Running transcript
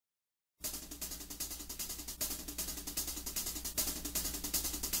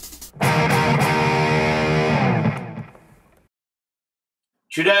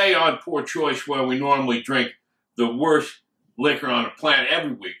Today on Poor Choice, where we normally drink the worst liquor on the planet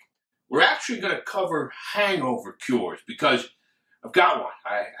every week, we're actually going to cover hangover cures because I've got one.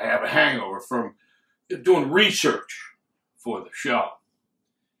 I have a hangover from doing research for the show.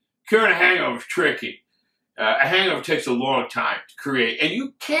 Curing a hangover is tricky. A hangover takes a long time to create, and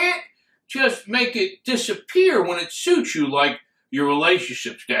you can't just make it disappear when it suits you, like your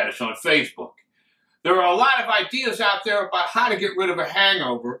relationship status on Facebook. There are a lot of ideas out there about how to get rid of a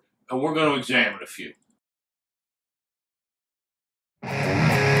hangover, and we're going to examine a few.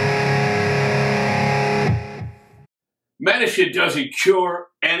 Medicine doesn't cure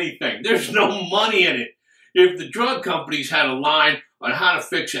anything. There's no money in it. If the drug companies had a line on how to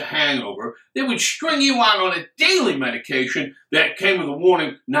fix a hangover, they would string you out on a daily medication that came with a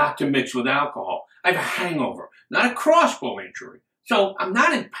warning not to mix with alcohol. I have a hangover, not a crossbow injury, so I'm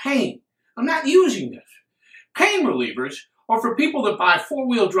not in pain. I'm not using this. Pain relievers are for people that buy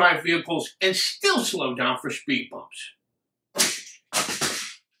four-wheel drive vehicles and still slow down for speed bumps.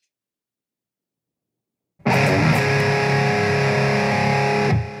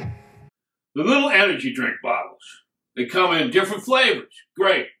 The little energy drink bottles. They come in different flavors.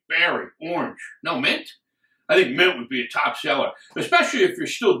 Grape, berry, orange. No mint? I think mint would be a top seller, especially if you're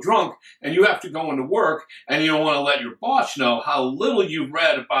still drunk and you have to go into work and you don't want to let your boss know how little you've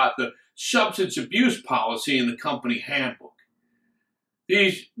read about the substance abuse policy in the company handbook.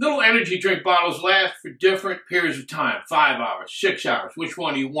 These little energy drink bottles last for different periods of time, 5 hours, 6 hours. Which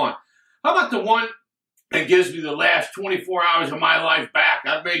one do you want? How about the one that gives me the last 24 hours of my life back?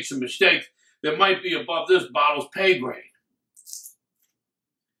 I've made some mistakes that might be above this bottle's pay grade.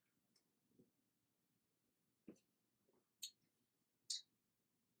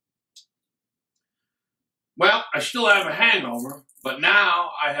 Well, I still have a hangover, but now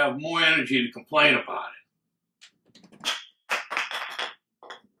I have more energy to complain about it.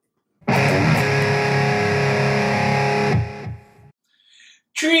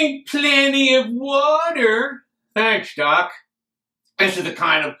 Drink plenty of water. Thanks, Doc. This is the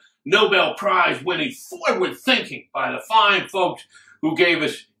kind of Nobel Prize winning forward thinking by the fine folks who gave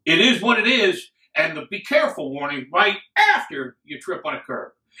us "it is what it is" and the "be careful" warning right after you trip on a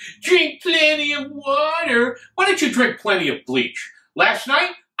curb. Drink plenty of water. Why don't you drink plenty of bleach? Last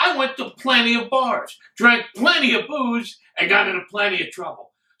night, I went to plenty of bars, drank plenty of booze, and got into plenty of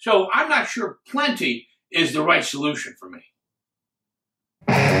trouble. So I'm not sure plenty is the right solution for me.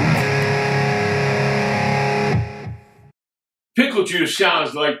 Pickle juice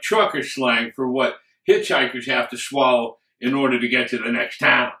sounds like trucker slang for what hitchhikers have to swallow in order to get to the next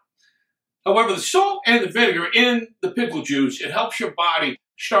town. However, the salt and the vinegar in the pickle juice, it helps your body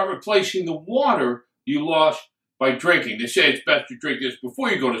start replacing the water you lost by drinking. They say it's best to drink this before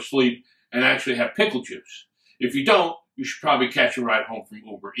you go to sleep and actually have pickle juice. If you don't, you should probably catch a ride home from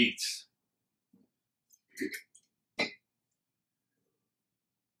Uber Eats.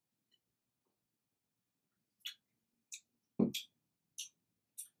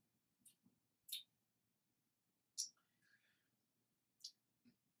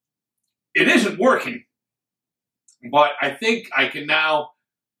 It isn't working, but I think I can now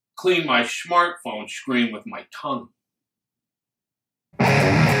clean my smartphone screen with my tongue.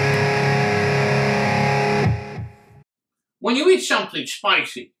 When you eat something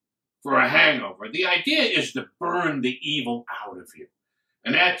spicy for a hangover, the idea is to burn the evil out of you.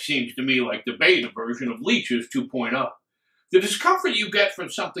 And that seems to me like the beta version of Leeches 2.0. The discomfort you get from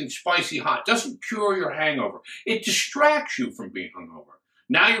something spicy hot doesn't cure your hangover. It distracts you from being hungover.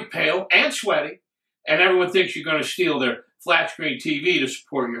 Now you're pale and sweaty, and everyone thinks you're going to steal their flat-screen TV to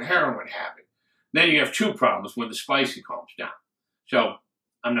support your heroin habit. Then you have two problems when the spicy calms down. So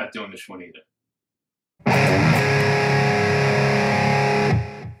I'm not doing this one either.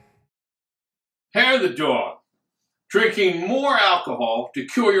 Hair the dog. Drinking more alcohol to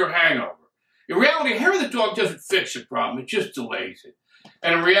cure your hangover. In reality, hair the dog doesn't fix the problem, it just delays it.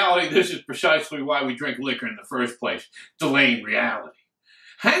 And in reality, this is precisely why we drink liquor in the first place, delaying reality.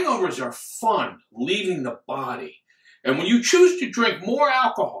 Hangovers are fun, leaving the body. And when you choose to drink more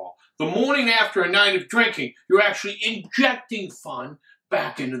alcohol the morning after a night of drinking, you're actually injecting fun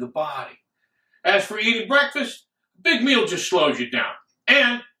back into the body. As for eating breakfast, a big meal just slows you down.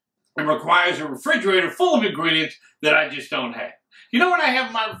 And it requires a refrigerator full of ingredients that I just don't have. You know what I have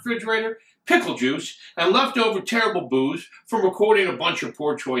in my refrigerator? Pickle juice and leftover terrible booze from recording a bunch of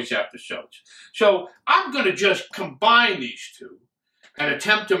Poor Choice episodes. So I'm going to just combine these two and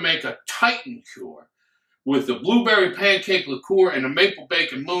attempt to make a Titan cure with the blueberry pancake liqueur and the maple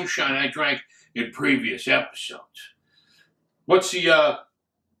bacon moonshine I drank in previous episodes. What's the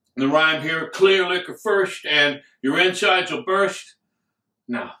rhyme here? Clear liquor first and your insides will burst.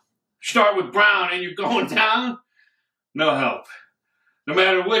 No. Start with brown and you're going down? No help. No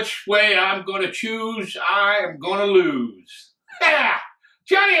matter which way I'm going to choose, I am going to lose. Ha!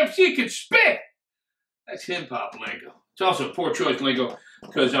 Johnny MC can spit! That's hip-hop lingo. It's also poor choice lingo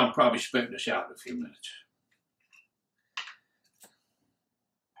because I'm probably spitting this out in a few minutes.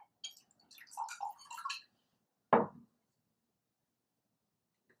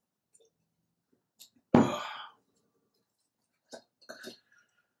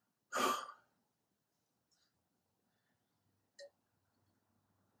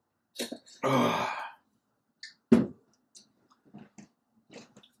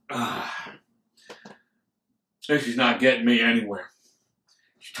 This is not getting me anywhere.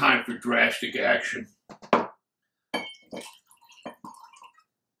 It's time for drastic action.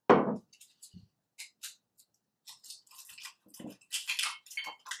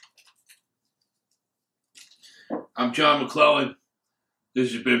 I'm John McClellan.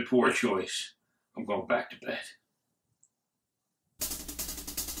 This has been Poor Choice. I'm going back to bed.